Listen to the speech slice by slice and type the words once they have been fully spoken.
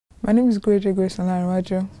My name is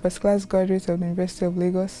GUREJE, first class graduate of the University of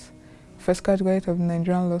Lagos, first class graduate of the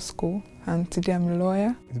Nigerian Law School, and today I'm a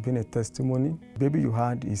lawyer. It's been a testimony. The baby you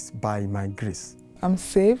had is by my grace. I'm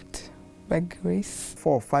saved by grace.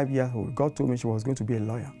 4 or 5 years old, God told me she was going to be a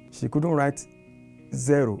lawyer. She couldn't write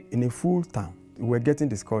 0 in a full term. We were getting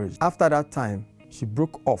discouraged. After that time, she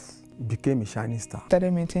broke off, became a shining star.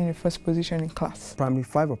 Started maintaining the first position in class. Primary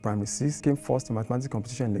 5 or primary 6, came first in mathematics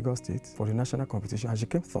competition in Lagos State for the national competition, and she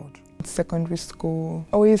came third. Secondary school,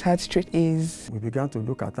 always had straight A's. We began to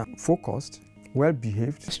look at her, focused,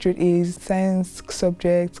 well-behaved. Straight A's, science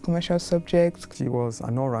subjects, commercial subjects. She was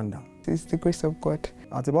an all-rounder. It's the grace of God.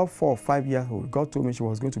 At about 4 or 5 years old, God told me she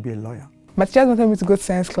was going to be a lawyer. My teachers wanted me to go to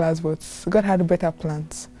science class, but God had better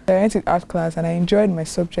plans. I went to art class and I enjoyed my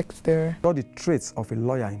subjects there. All the traits of a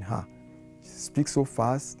lawyer in her. She speaks so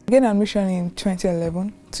fast. I gained admission in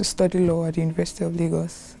 2011 to study law at the University of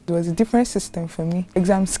Lagos. It was a different system for me.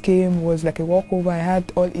 Exams came, was like a walkover. I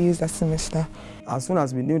had all A's that semester. As soon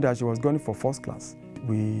as we knew that she was going for first class,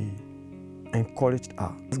 we encouraged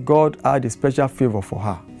her. God had a special favor for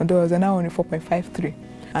her. Although I was now only 4.53.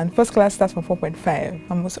 And first class starts from 4.5.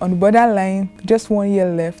 I was on the borderline, just 1 year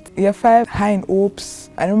left. Year 5, high in hopes.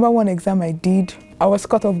 I remember one exam I did. I was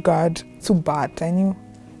caught off guard, too bad. I knew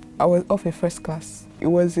I was off a first class. It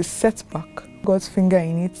was a setback. God's finger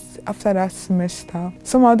in it. After that semester,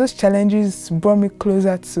 somehow those challenges brought me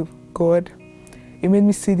closer to God. It made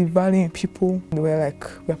me see the value in people. They were like,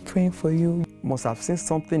 we're praying for you. Must have seen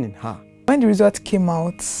something in her. When the result came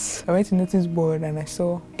out, I went to notice board and I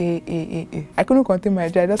saw A. I couldn't contain my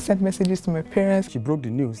joy. I just sent messages to my parents. She broke the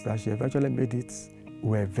news that she eventually made it. We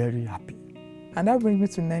were very happy. And that brings me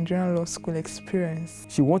to Nigerian Law School experience.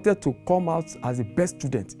 She wanted to come out as the best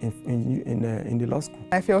student in the law school.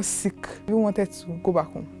 I felt sick. I even wanted to go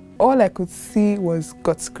back home. All I could see was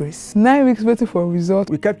God's grace. 9 weeks waiting for a result.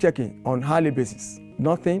 We kept checking on hourly basis.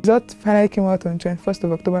 Nothing. The result finally came out on 21st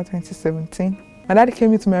of October 2017. My dad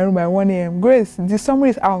came into my room by 1 a.m. Grace, the summary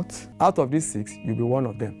is out. Out of these 6, you'll be one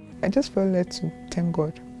of them. I just felt led to thank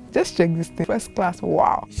God. Just check this thing. First class,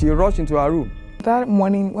 wow. She rushed into her room. That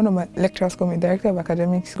morning, one of my lecturers called me, Director of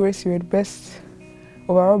Academics. Grace, you were the best,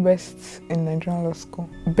 overall best in Nigerian Law School.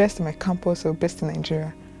 Best in my campus or best in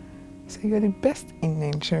Nigeria. So you're the best in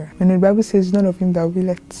Nigeria. When the Bible says, none of him that will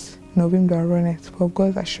it, none of him that run it, but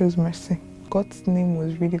God that shows mercy. God's name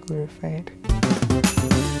was really glorified.